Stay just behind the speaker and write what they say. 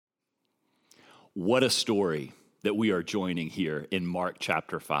What a story that we are joining here in Mark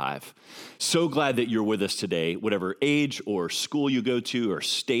chapter 5. So glad that you're with us today, whatever age or school you go to or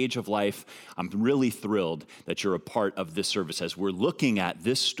stage of life. I'm really thrilled that you're a part of this service as we're looking at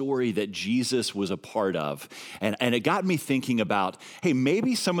this story that Jesus was a part of. And it got me thinking about, hey,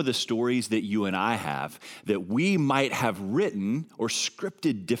 maybe some of the stories that you and I have that we might have written or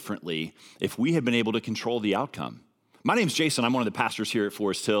scripted differently if we had been able to control the outcome. My name's Jason. I'm one of the pastors here at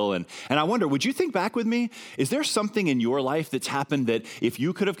Forest Hill, and I wonder, would you think back with me? Is there something in your life that's happened that if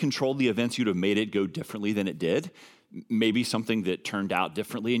you could have controlled the events, you'd have made it go differently than it did? Maybe something that turned out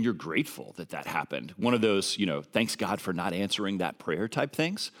differently, and you're grateful that that happened. One of those, thanks God for not answering that prayer type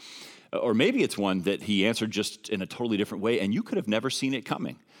things. Or maybe it's one that he answered just in a totally different way, and you could have never seen it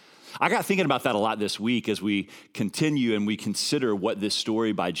coming. I got thinking about that a lot this week as we continue and we consider what this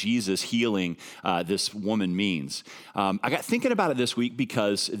story by Jesus healing this woman means. I got thinking about it this week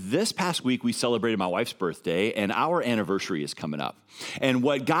because this past week we celebrated my wife's birthday and our anniversary is coming up. And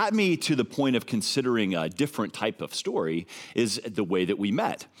what got me to the point of considering a different type of story is the way that we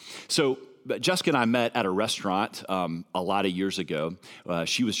met. So Jessica and I met at a restaurant a lot of years ago.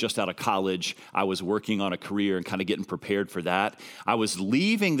 She was just out of college. I was working on a career and kind of getting prepared for that. I was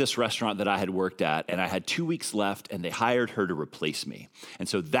leaving this restaurant that I had worked at, and I had 2 weeks left, and they hired her to replace me. And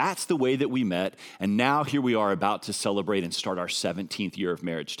so that's the way that we met, and now here we are about to celebrate and start our 17th year of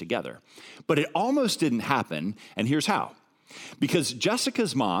marriage together. But it almost didn't happen, and here's how. Because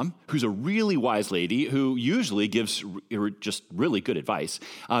Jessica's mom, who's a really wise lady who usually gives just really good advice,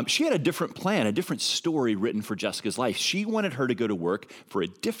 she had a different plan, a different story written for Jessica's life. She wanted her to go to work for a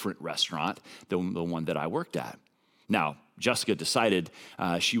different restaurant than the one that I worked at. Now, Jessica decided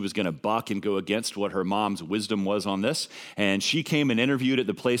she was going to buck and go against what her mom's wisdom was on this, and she came and interviewed at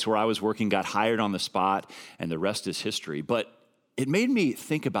the place where I was working, got hired on the spot, and the rest is history. But it made me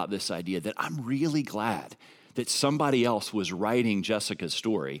think about this idea that I'm really glad that somebody else was writing Jessica's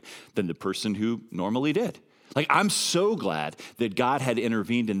story than the person who normally did. Like, I'm so glad that God had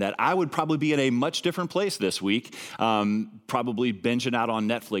intervened in that. I would probably be in a much different place this week, probably binging out on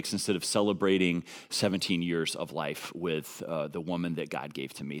Netflix instead of celebrating 17 years of life with the woman that God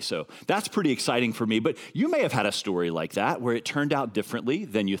gave to me. So that's pretty exciting for me. But you may have had a story like that where it turned out differently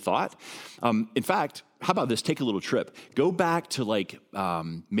than you thought. In fact, how about this? Take a little trip. Go back to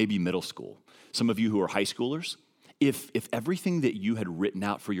maybe middle school. Some of you who are high schoolers, if everything that you had written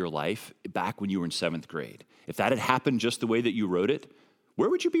out for your life back when you were in 7th grade, if that had happened just the way that you wrote it, where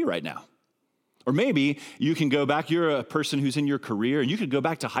would you be right now? Or maybe you can go back, you're a person who's in your career, and you could go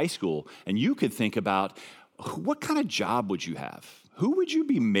back to high school, and you could think about what kind of job would you have? Who would you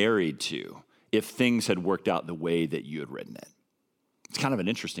be married to if things had worked out the way that you had written it? It's kind of an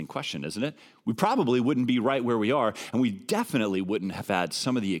interesting question, isn't it? We probably wouldn't be right where we are, and we definitely wouldn't have had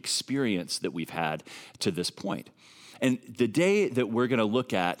some of the experience that we've had to this point. And the day that we're going to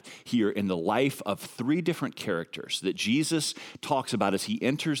look at here in the life of 3 different characters that Jesus talks about as he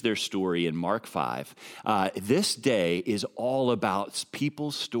enters their story in Mark 5, this day is all about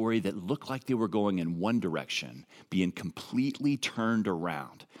people's story that looked like they were going in one direction, being completely turned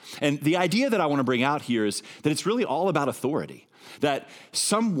around. And the idea that I want to bring out here is that it's really all about authority. That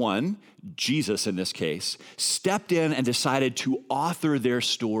someone, Jesus in this case, stepped in and decided to author their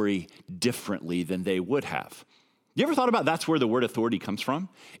story differently than they would have. You ever thought about that's where the word authority comes from?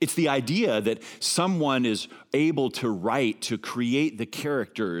 It's the idea that someone is able to write, to create the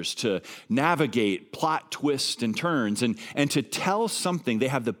characters, to navigate plot twists and turns, and to tell something. They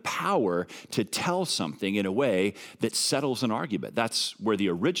have the power to tell something in a way that settles an argument. That's where the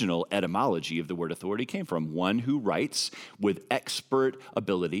original etymology of the word authority came from, one who writes with expert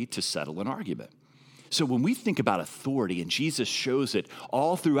ability to settle an argument. So when we think about authority, and Jesus shows it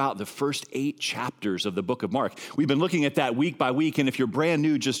all throughout the first 8 chapters of the book of Mark, we've been looking at that week by week, and if you're brand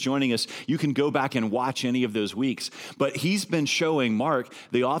new just joining us, you can go back and watch any of those weeks. But he's been showing, Mark,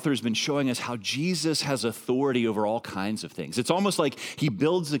 the author's been showing us how Jesus has authority over all kinds of things. It's almost like he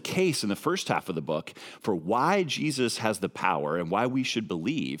builds a case in the first half of the book for why Jesus has the power and why we should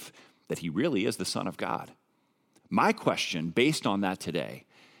believe that he really is the Son of God. My question, based on that today,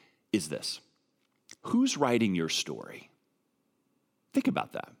 is this. Who's writing your story? Think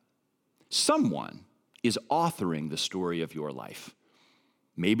about that. Someone is authoring the story of your life.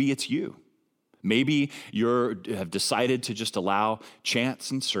 Maybe it's you. Maybe you have decided to just allow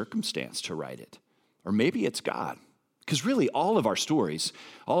chance and circumstance to write it. Or maybe it's God. Because really, all of our stories,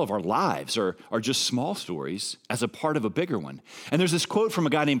 all of our lives are just small stories as a part of a bigger one. And there's this quote from a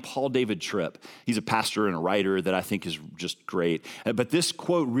guy named Paul David Tripp. He's a pastor and a writer that I think is just great. But this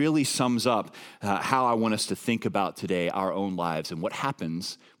quote really sums up how I want us to think about today our own lives and what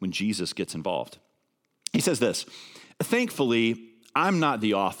happens when Jesus gets involved. He says this, "Thankfully, I'm not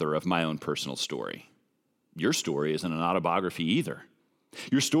the author of my own personal story. Your story isn't an autobiography either.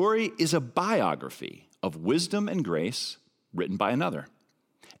 Your story is a biography of wisdom and grace written by another.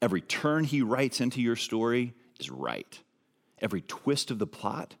 Every turn he writes into your story is right. Every twist of the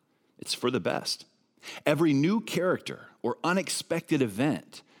plot, it's for the best. Every new character or unexpected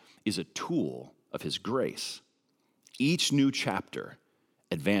event is a tool of his grace. Each new chapter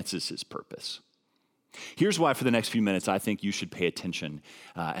advances his purpose." Here's why for the next few minutes I think you should pay attention,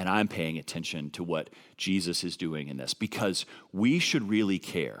 and I'm paying attention to what Jesus is doing in this, because we should really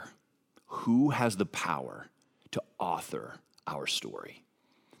care who has the power to author our story.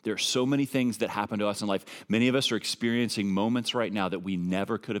 There are so many things that happen to us in life. Many of us are experiencing moments right now that we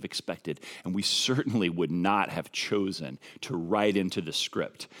never could have expected, and we certainly would not have chosen to write into the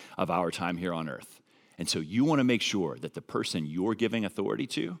script of our time here on earth. And so you want to make sure that the person you're giving authority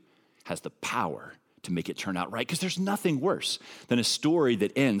to has the power to make it turn out right, because there's nothing worse than a story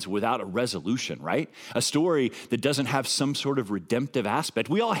that ends without a resolution, right? A story that doesn't have some sort of redemptive aspect.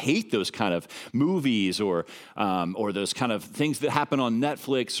 We all hate those kind of movies or those kind of things that happen on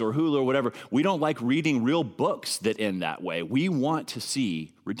Netflix or Hulu or whatever. We don't like reading real books that end that way. We want to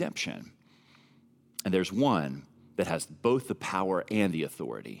see redemption. And there's one that has both the power and the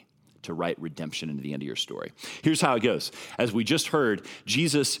authority to write redemption into the end of your story. Here's how it goes. As we just heard,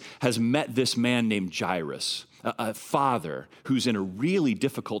 Jesus has met this man named Jairus, a father who's in a really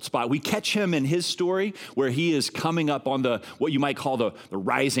difficult spot. We catch him in his story where he is coming up on what you might call the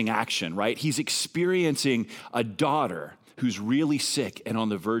rising action, right? He's experiencing a daughter who's really sick and on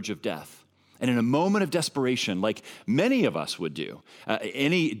the verge of death. And in a moment of desperation, like many of us would do,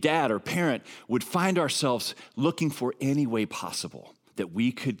 any dad or parent would find ourselves looking for any way possible that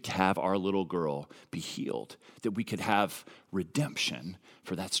we could have our little girl be healed, that we could have redemption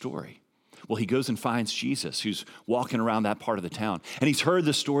for that story. Well, he goes and finds Jesus, who's walking around that part of the town. And he's heard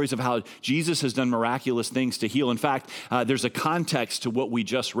the stories of how Jesus has done miraculous things to heal. In fact, there's a context to what we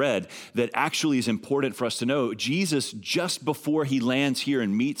just read that actually is important for us to know. Jesus, just before he lands here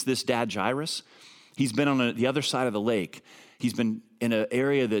and meets this dad Jairus, he's been on the other side of the lake. He's been in an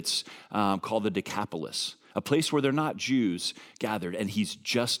area that's called the Decapolis, a place where they're not Jews gathered, and he's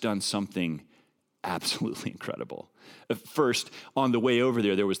just done something absolutely incredible. First, on the way over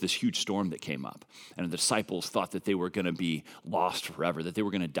there was this huge storm that came up, and the disciples thought that they were going to be lost forever, that they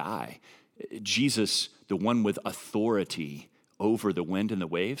were going to die. Jesus, the one with authority over the wind and the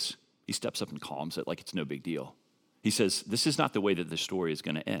waves, he steps up and calms it like it's no big deal. He says, this is not the way that the story is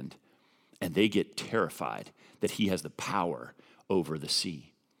going to end. And they get terrified that he has the power over the sea.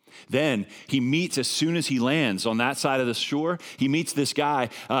 Then he meets, as soon as he lands on that side of the shore, he meets this guy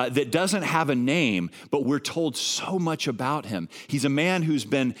that doesn't have a name, but we're told so much about him. He's a man who's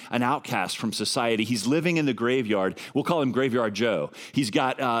been an outcast from society. He's living in the graveyard. We'll call him Graveyard Joe. He's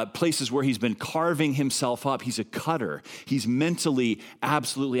got places where he's been carving himself up. He's a cutter. He's mentally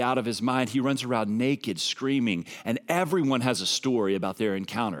absolutely out of his mind. He runs around naked, screaming, and everyone has a story about their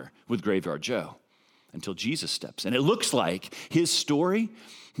encounter with Graveyard Joe until Jesus steps in. It looks like his story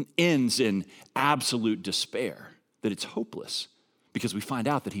ends in absolute despair, that it's hopeless, because we find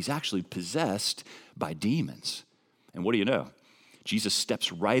out that he's actually possessed by demons. And what do you know? Jesus steps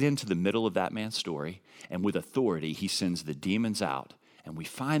right into the middle of that man's story, and with authority, he sends the demons out. And we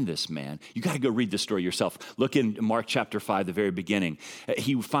find this man. You got to go read this story yourself. Look in Mark chapter 5, the very beginning.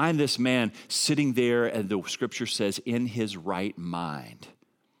 You find this man sitting there, and the scripture says, in his right mind.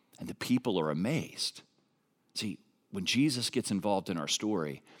 And the people are amazed. See, when Jesus gets involved in our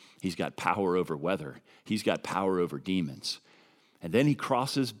story, he's got power over weather. He's got power over demons. And then he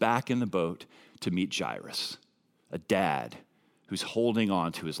crosses back in the boat to meet Jairus, a dad who's holding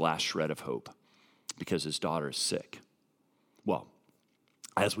on to his last shred of hope because his daughter is sick. Well,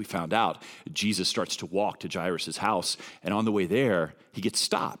 as we found out, Jesus starts to walk to Jairus' house, and on the way there, he gets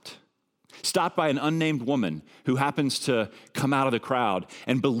stopped by an unnamed woman who happens to come out of the crowd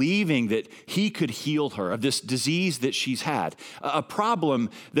and believing that he could heal her of this disease that she's had, a problem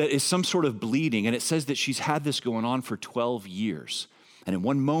that is some sort of bleeding. And it says that she's had this going on for 12 years. And in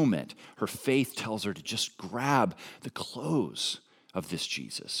one moment, her faith tells her to just grab the clothes of this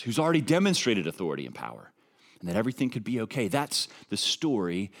Jesus, who's already demonstrated authority and power, and that everything could be okay. That's the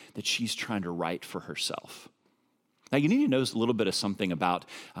story that she's trying to write for herself. Now, you need to know a little bit of something about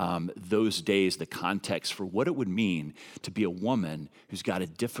those days, the context for what it would mean to be a woman who's got a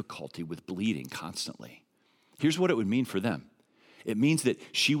difficulty with bleeding constantly. Here's what it would mean for them. It means that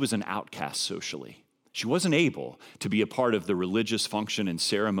she was an outcast socially. She wasn't able to be a part of the religious function and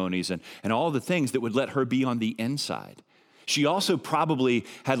ceremonies and all the things that would let her be on the inside. She also probably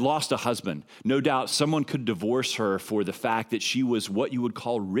had lost a husband. No doubt someone could divorce her for the fact that she was what you would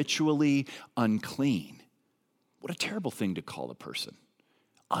call ritually unclean. What a terrible thing to call a person.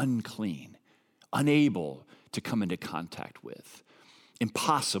 Unclean, unable to come into contact with,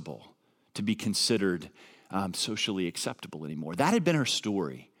 impossible to be considered socially acceptable anymore. That had been her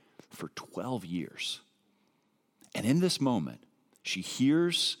story for 12 years. And in this moment, she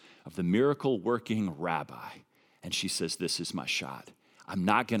hears of the miracle-working rabbi, and she says, this is my shot. I'm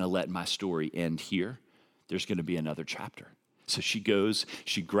not going to let my story end here. There's going to be another chapter. So she goes,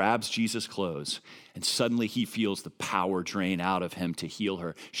 she grabs Jesus' clothes, and suddenly he feels the power drain out of him to heal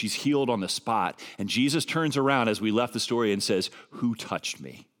her. She's healed on the spot, and Jesus turns around as we left the story and says, who touched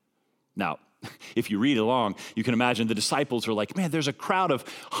me? Now, if you read along, you can imagine the disciples are like, man, there's a crowd of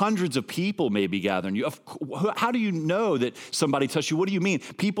hundreds of people maybe gathering. How do you know that somebody touched you? What do you mean?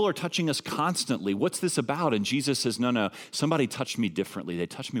 People are touching us constantly. What's this about? And Jesus says, no, somebody touched me differently. They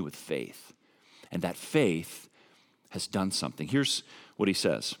touched me with faith. And that faith has done something. Here's what he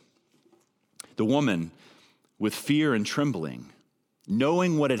says. The woman, with fear and trembling,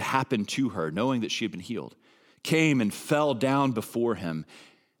 knowing what had happened to her, knowing that she had been healed, came and fell down before him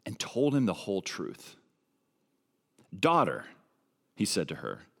and told him the whole truth. Daughter, he said to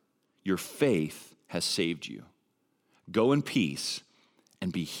her, your faith has saved you. Go in peace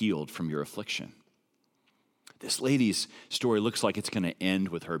and be healed from your affliction. This lady's story looks like it's going to end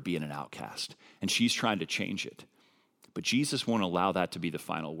with her being an outcast, and she's trying to change it. But Jesus won't allow that to be the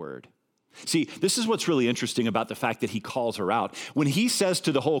final word. See, this is what's really interesting about the fact that he calls her out. When he says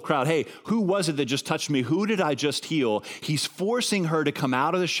to the whole crowd, hey, who was it that just touched me? Who did I just heal? He's forcing her to come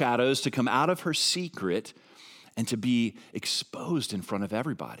out of the shadows, to come out of her secret, and to be exposed in front of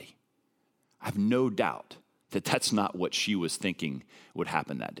everybody. I have no doubt that that's not what she was thinking would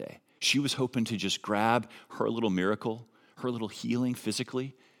happen that day. She was hoping to just grab her little miracle, her little healing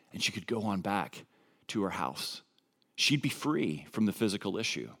physically, and she could go on back to her house. She'd be free from the physical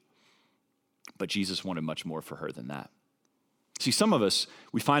issue. But Jesus wanted much more for her than that. See, some of us,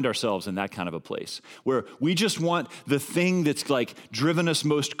 we find ourselves in that kind of a place where we just want the thing that's like driven us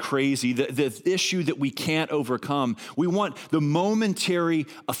most crazy, the issue that we can't overcome. We want the momentary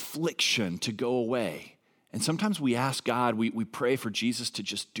affliction to go away. And sometimes we ask God, we pray for Jesus to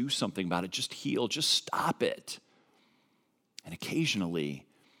just do something about it, just heal, just stop it. And occasionally,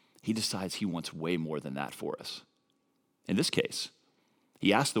 he decides he wants way more than that for us. In this case,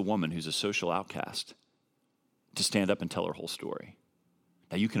 he asked the woman who's a social outcast to stand up and tell her whole story.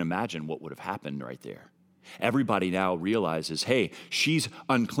 Now you can imagine what would have happened right there. Everybody now realizes, hey, she's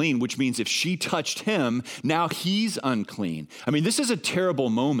unclean, which means if she touched him, now he's unclean. I mean, this is a terrible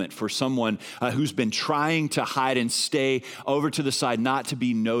moment for someone who's been trying to hide and stay over to the side, not to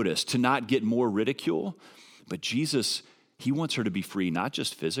be noticed, to not get more ridicule. But Jesus, he wants her to be free, not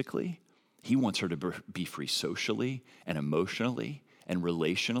just physically. He wants her to be free socially and emotionally and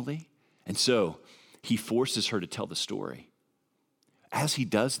relationally. And so he forces her to tell the story. As he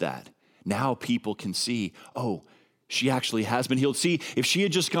does that, now people can see, oh, she actually has been healed. See, if she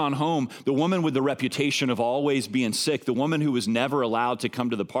had just gone home, the woman with the reputation of always being sick, the woman who was never allowed to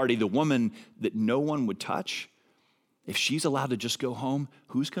come to the party, the woman that no one would touch, if she's allowed to just go home,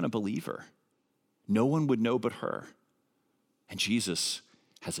 who's going to believe her? No one would know but her. And Jesus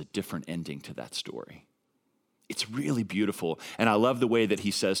has a different ending to that story. It's really beautiful. And I love the way that he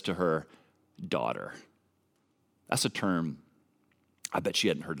says to her, daughter. That's a term I bet she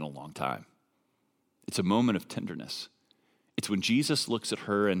hadn't heard in a long time. It's a moment of tenderness. It's when Jesus looks at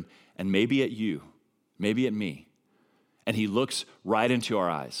her and maybe at you, maybe at me, and he looks right into our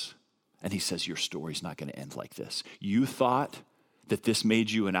eyes and he says, your story's not going to end like this. You thought that this made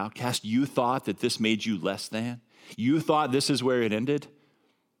you an outcast? You thought that this made you less than? You thought this is where it ended?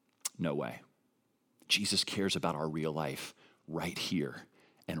 No way. Jesus cares about our real life right here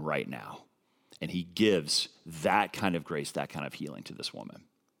and right now. And he gives that kind of grace, that kind of healing to this woman.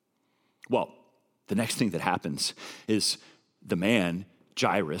 Well, the next thing that happens is the man,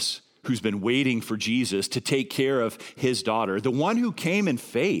 Jairus, who's been waiting for Jesus to take care of his daughter, the one who came in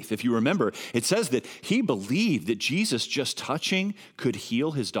faith. If you remember, it says that he believed that Jesus just touching could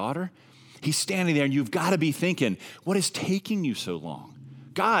heal his daughter. He's standing there and you've got to be thinking, what is taking you so long?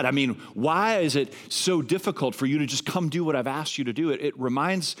 God, I mean, why is it so difficult for you to just come do what I've asked you to do? It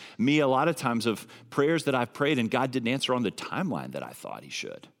reminds me a lot of times of prayers that I've prayed and God didn't answer on the timeline that I thought he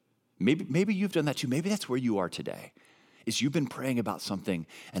should. Maybe you've done that too. Maybe that's where you are today, is you've been praying about something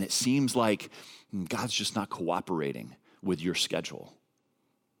and it seems like God's just not cooperating with your schedule.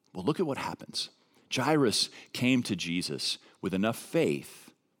 Well, look at what happens. Jairus came to Jesus with enough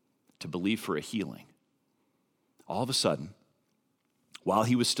faith to believe for a healing. All of a sudden, while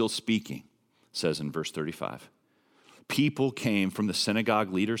he was still speaking, it says in verse 35, people came from the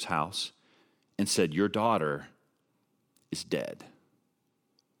synagogue leader's house and said, your daughter is dead.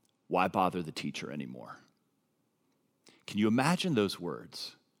 Why bother the teacher anymore? Can you imagine those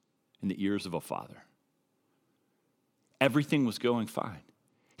words in the ears of a father? Everything was going fine.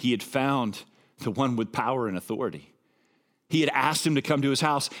 He had found the one with power and authority. He had asked him to come to his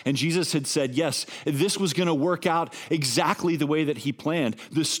house, and Jesus had said, yes, this was going to work out exactly the way that he planned.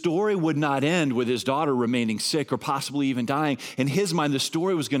 The story would not end with his daughter remaining sick or possibly even dying. In his mind, the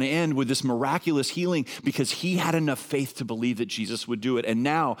story was going to end with this miraculous healing because he had enough faith to believe that Jesus would do it. And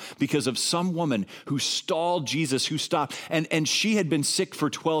now, because of some woman who stalled Jesus, who stopped, and she had been sick for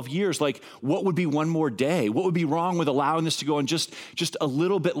 12 years, like, what would be one more day? What would be wrong with allowing this to go on just a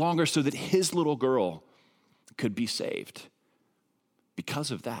little bit longer so that his little girl could be saved?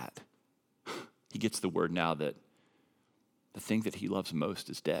 Because of that, he gets the word now that the thing that he loves most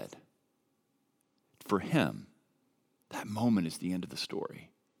is dead. For him, that moment is the end of the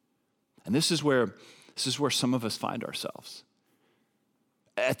story. And this is where some of us find ourselves.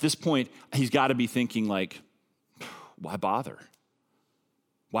 At this point, he's got to be thinking like, why bother?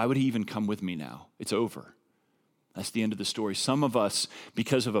 Why would he even come with me now? It's over. That's the end of the story. Some of us,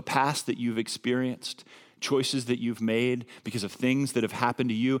 because of a past that you've experienced, choices that you've made, because of things that have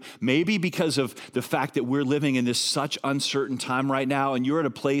happened to you, maybe because of the fact that we're living in this such uncertain time right now, and you're at a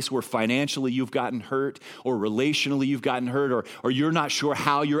place where financially you've gotten hurt, or relationally you've gotten hurt, or you're not sure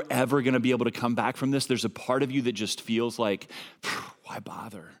how you're ever going to be able to come back from this. There's a part of you that just feels like, why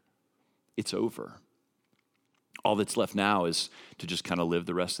bother? It's over. All that's left now is to just kind of live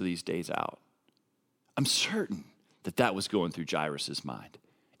the rest of these days out. I'm certain that was going through Jairus' mind.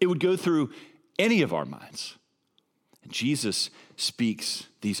 It would go through any of our minds. And Jesus speaks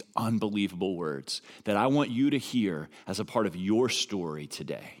these unbelievable words that I want you to hear as a part of your story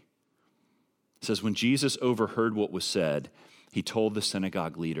today. It says, when Jesus overheard what was said, he told the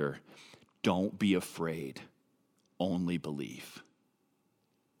synagogue leader, don't be afraid, only believe.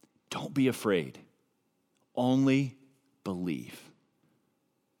 Don't be afraid, only believe.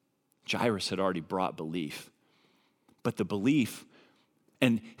 Jairus had already brought belief, but the belief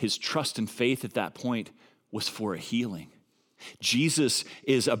and his trust and faith at that point was for a healing. Jesus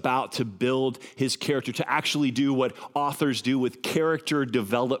is about to build his character, to actually do what authors do with character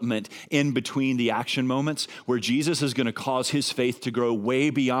development in between the action moments, where Jesus is going to cause his faith to grow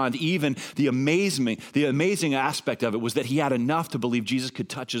way beyond even the amazing aspect of it was that he had enough to believe Jesus could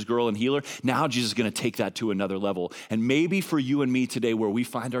touch his girl and heal her. Now Jesus is going to take that to another level. And maybe for you and me today, where we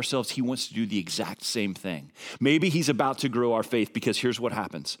find ourselves, he wants to do the exact same thing. Maybe he's about to grow our faith, because here's what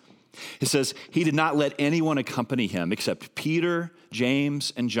happens. It says, he did not let anyone accompany him except Peter,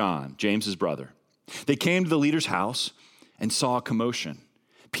 James, and John, James's brother. They came to the leader's house and saw a commotion,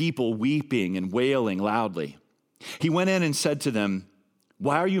 people weeping and wailing loudly. He went in and said to them,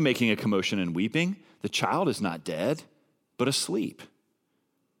 why are you making a commotion and weeping? The child is not dead, but asleep.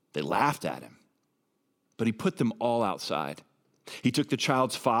 They laughed at him, but he put them all outside. He took the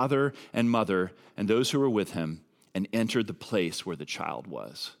child's father and mother and those who were with him and entered the place where the child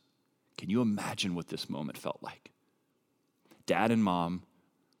was. Can you imagine what this moment felt like? Dad and mom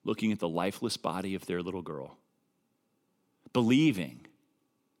looking at the lifeless body of their little girl, believing,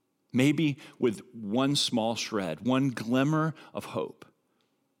 maybe with one small shred, one glimmer of hope,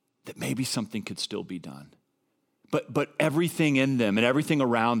 that maybe something could still be done. But everything in them and everything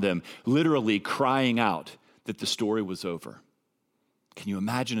around them literally crying out that the story was over. Can you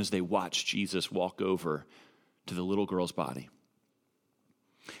imagine as they watched Jesus walk over to the little girl's body?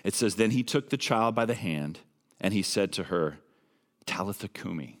 It says, then he took the child by the hand and he said to her, Talitha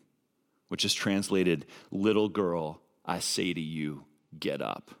Kumi, which is translated, little girl, I say to you, get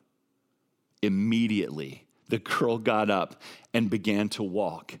up. Immediately, the girl got up and began to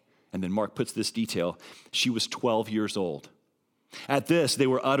walk. And then Mark puts this detail, she was 12 years old. At this, they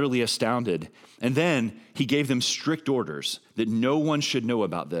were utterly astounded. And then he gave them strict orders that no one should know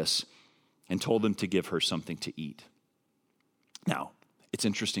about this and told them to give her something to eat. Now, it's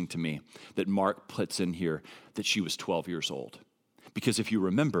interesting to me that Mark puts in here that she was 12 years old. Because if you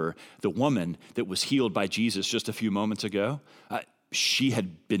remember, the woman that was healed by Jesus just a few moments ago, she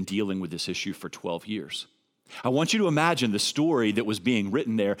had been dealing with this issue for 12 years. I want you to imagine the story that was being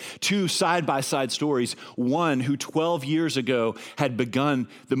written there. Two side-by-side stories. One who 12 years ago had begun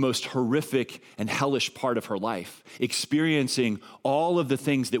the most horrific and hellish part of her life, experiencing all of the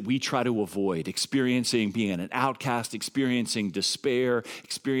things that we try to avoid, experiencing being an outcast, experiencing despair,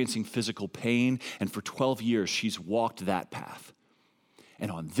 experiencing physical pain. And for 12 years, she's walked that path.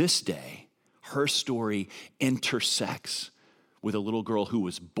 And on this day, her story intersects with a little girl who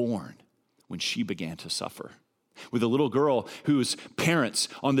was born when she began to suffer. With a little girl whose parents,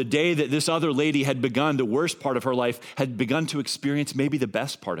 on the day that this other lady had begun the worst part of her life, had begun to experience maybe the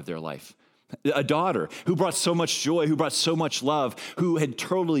best part of their life. A daughter who brought so much joy, who brought so much love, who had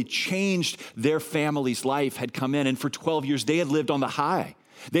totally changed their family's life, had come in. And for 12 years, they had lived on the high.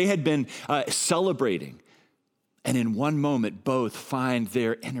 They had been celebrating. And in one moment, both find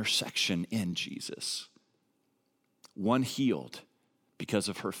their intersection in Jesus. One healed because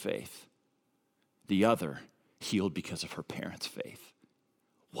of her faith. The other healed because of her parents' faith.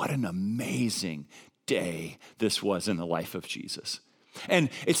 What an amazing day this was in the life of Jesus. And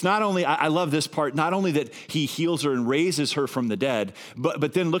it's not only, I love this part, not only that he heals her and raises her from the dead,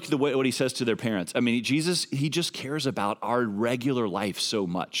 but then look at what he says to their parents. I mean, Jesus, he just cares about our regular life so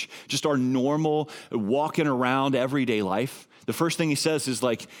much, just our normal walking around everyday life. The first thing he says is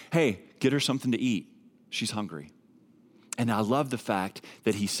like, hey, get her something to eat. She's hungry. And I love the fact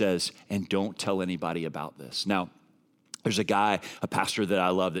that he says, and don't tell anybody about this. Now, there's a guy, a pastor that I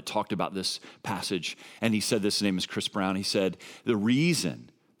love that talked about this passage, and he said this, his name is Chris Brown. He said, the reason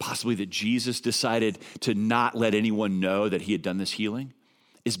possibly that Jesus decided to not let anyone know that he had done this healing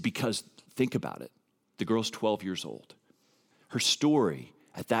is because, think about it, the girl's 12 years old. Her story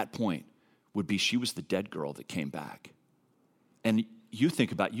at that point would be she was the dead girl that came back. And you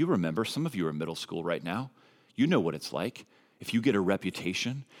think about, you remember, some of you are in middle school right now. You know what it's like. If you get a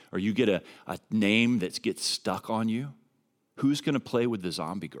reputation or you get a name that gets stuck on you, who's going to play with the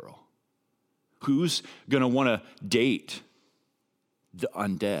zombie girl? Who's going to want to date the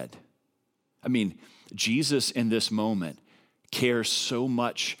undead? I mean, Jesus in this moment cares so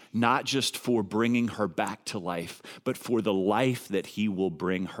much, not just for bringing her back to life, but for the life that he will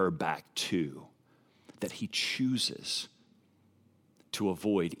bring her back to, that he chooses to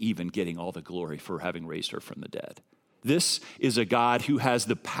avoid even getting all the glory for having raised her from the dead. This is a God who has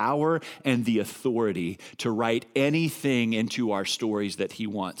the power and the authority to write anything into our stories that he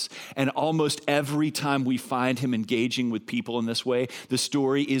wants. And almost every time we find him engaging with people in this way, the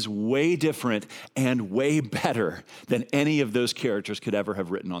story is way different and way better than any of those characters could ever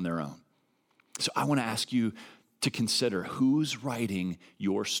have written on their own. So I want to ask you to consider, who's writing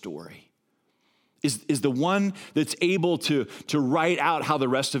your story? Is the one that's able to write out how the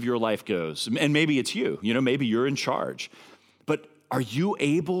rest of your life goes. And maybe it's you, maybe you're in charge. But are you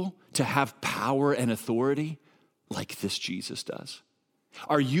able to have power and authority like this Jesus does?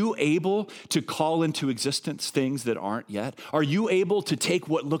 Are you able to call into existence things that aren't yet? Are you able to take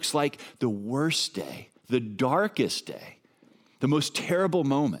what looks like the worst day, the darkest day, the most terrible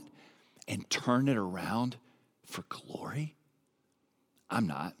moment, and turn it around for glory? I'm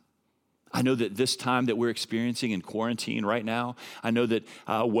not. I know that this time that we're experiencing in quarantine right now, I know that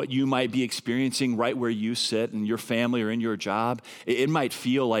what you might be experiencing right where you sit in your family or in your job, it might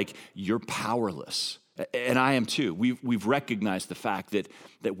feel like you're powerless. And I am too. We've recognized the fact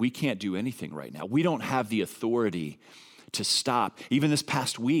that we can't do anything right now. We don't have the authority to stop. Even this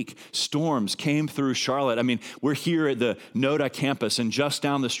past week, storms came through Charlotte. I mean, we're here at the NODA campus, and just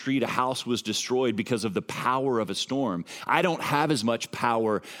down the street, a house was destroyed because of the power of a storm. I don't have as much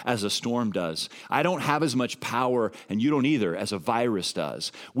power as a storm does. I don't have as much power, and you don't either, as a virus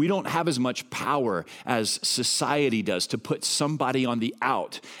does. We don't have as much power as society does to put somebody on the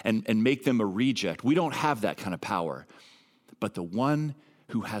out and make them a reject. We don't have that kind of power. But the one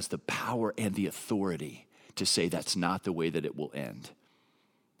who has the power and the authority to say that's not the way that it will end,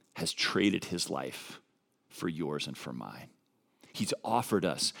 has traded his life for yours and for mine. He's offered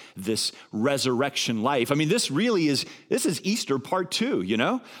us this resurrection life. I mean, this is Easter part 2,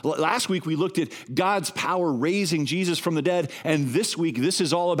 Last week we looked at God's power raising Jesus from the dead, and this week this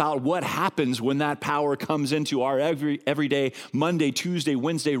is all about what happens when that power comes into our everyday Monday, Tuesday,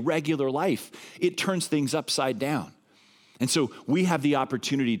 Wednesday regular life. It turns things upside down. And so we have the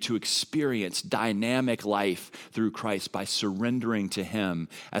opportunity to experience dynamic life through Christ by surrendering to him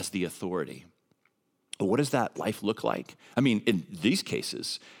as the authority. But what does that life look like? I mean, in these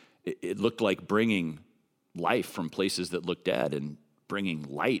cases, it looked like bringing life from places that looked dead and bringing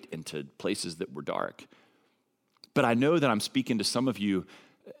light into places that were dark. But I know that I'm speaking to some of you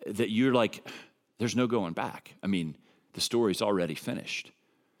that you're like, there's no going back. I mean, The story's already finished.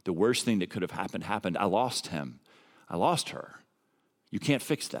 The worst thing that could have happened. I lost him. I lost her. You can't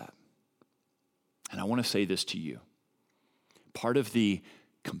fix that. And I want to say this to you. Part of the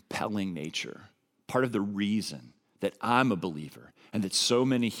compelling nature, part of the reason that I'm a believer and that so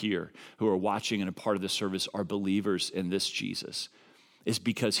many here who are watching and a part of the service are believers in this Jesus is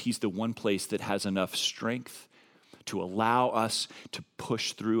because he's the one place that has enough strength to allow us to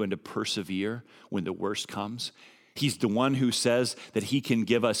push through and to persevere when the worst comes. He's the one who says that he can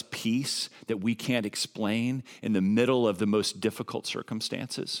give us peace that we can't explain in the middle of the most difficult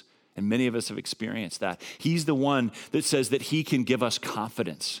circumstances. And many of us have experienced that. He's the one that says that he can give us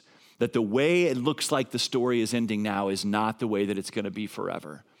confidence that the way it looks like the story is ending now is not the way that it's going to be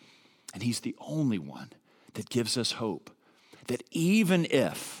forever. And he's the only one that gives us hope that even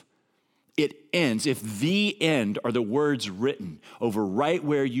if it ends, if the end are the words written over right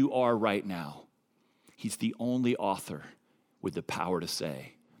where you are right now, he's the only author with the power to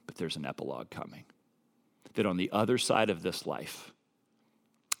say, but there's an epilogue coming. That on the other side of this life,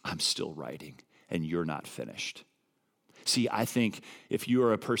 I'm still writing and you're not finished. See, I think if you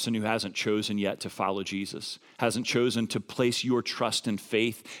are a person who hasn't chosen yet to follow Jesus, hasn't chosen to place your trust and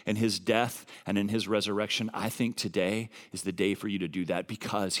faith in his death and in his resurrection, I think today is the day for you to do that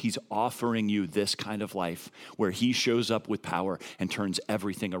because he's offering you this kind of life where he shows up with power and turns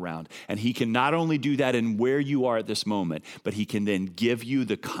everything around. And he can not only do that in where you are at this moment, but he can then give you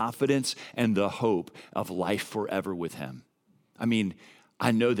the confidence and the hope of life forever with him. I mean, I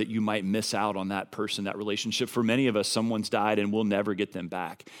know that you might miss out on that person, that relationship. For many of us, someone's died and we'll never get them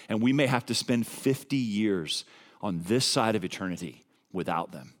back. And we may have to spend 50 years on this side of eternity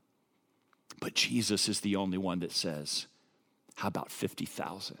without them. But Jesus is the only one that says, how about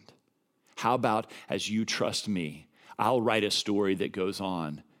 50,000? How about as you trust me, I'll write a story that goes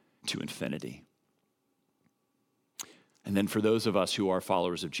on to infinity. And then for those of us who are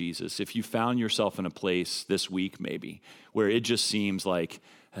followers of Jesus, if you found yourself in a place this week maybe where it just seems like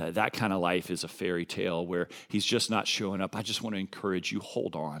that kind of life is a fairy tale where he's just not showing up, I just want to encourage you,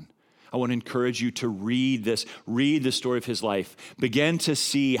 hold on. I want to encourage you to read the story of his life. Begin to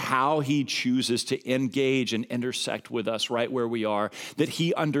see how he chooses to engage and intersect with us right where we are, that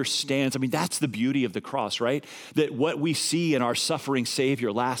he understands. I mean, that's the beauty of the cross, right? That what we see in our suffering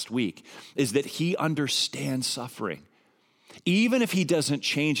Savior last week is that he understands suffering. Even if he doesn't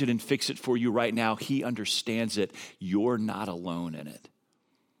change it and fix it for you right now, he understands it. You're not alone in it.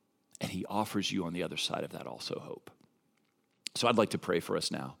 And he offers you on the other side of that also hope. So I'd like to pray for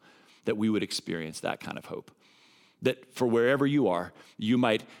us now that we would experience that kind of hope. That for wherever you are, you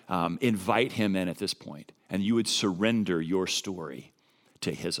might invite him in at this point and you would surrender your story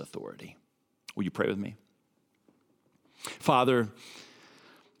to his authority. Will you pray with me? Father,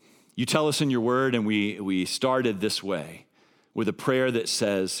 you tell us in your word, and we started this way, with a prayer that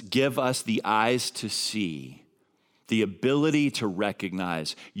says, give us the eyes to see, the ability to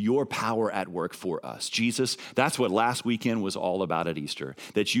recognize your power at work for us. Jesus, that's what last weekend was all about at Easter,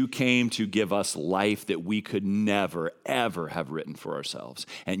 that you came to give us life that we could never, ever have written for ourselves.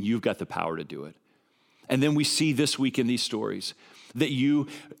 And you've got the power to do it. And then we see this week in these stories that you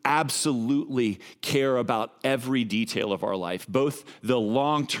absolutely care about every detail of our life, both the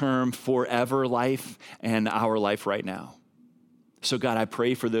long-term forever life and our life right now. So God, I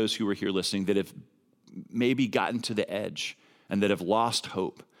pray for those who are here listening that have maybe gotten to the edge and that have lost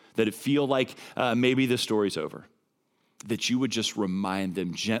hope, that feel like maybe the story's over, that you would just remind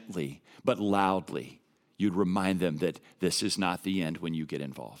them gently but loudly. You'd remind them that this is not the end when you get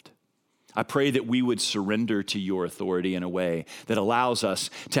involved. I pray that we would surrender to your authority in a way that allows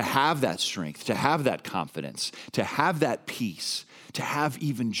us to have that strength, to have that confidence, to have that peace, to have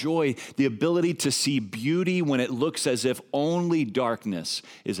even joy, the ability to see beauty when it looks as if only darkness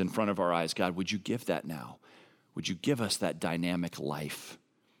is in front of our eyes. God, would you give that now? Would you give us that dynamic life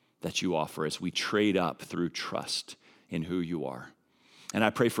that you offer as we trade up through trust in who you are? And I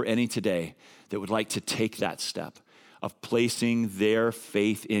pray for any today that would like to take that step of placing their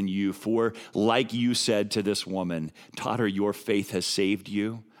faith in you. For like you said to this woman, daughter, your faith has saved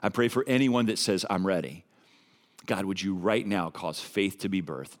you. I pray for anyone that says, I'm ready. God, would you right now cause faith to be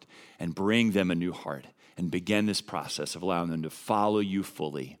birthed and bring them a new heart and begin this process of allowing them to follow you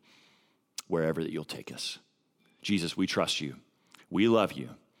fully wherever that you'll take us. Jesus, we trust you. We love you.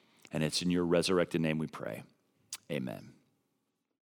 And it's in your resurrected name we pray. Amen.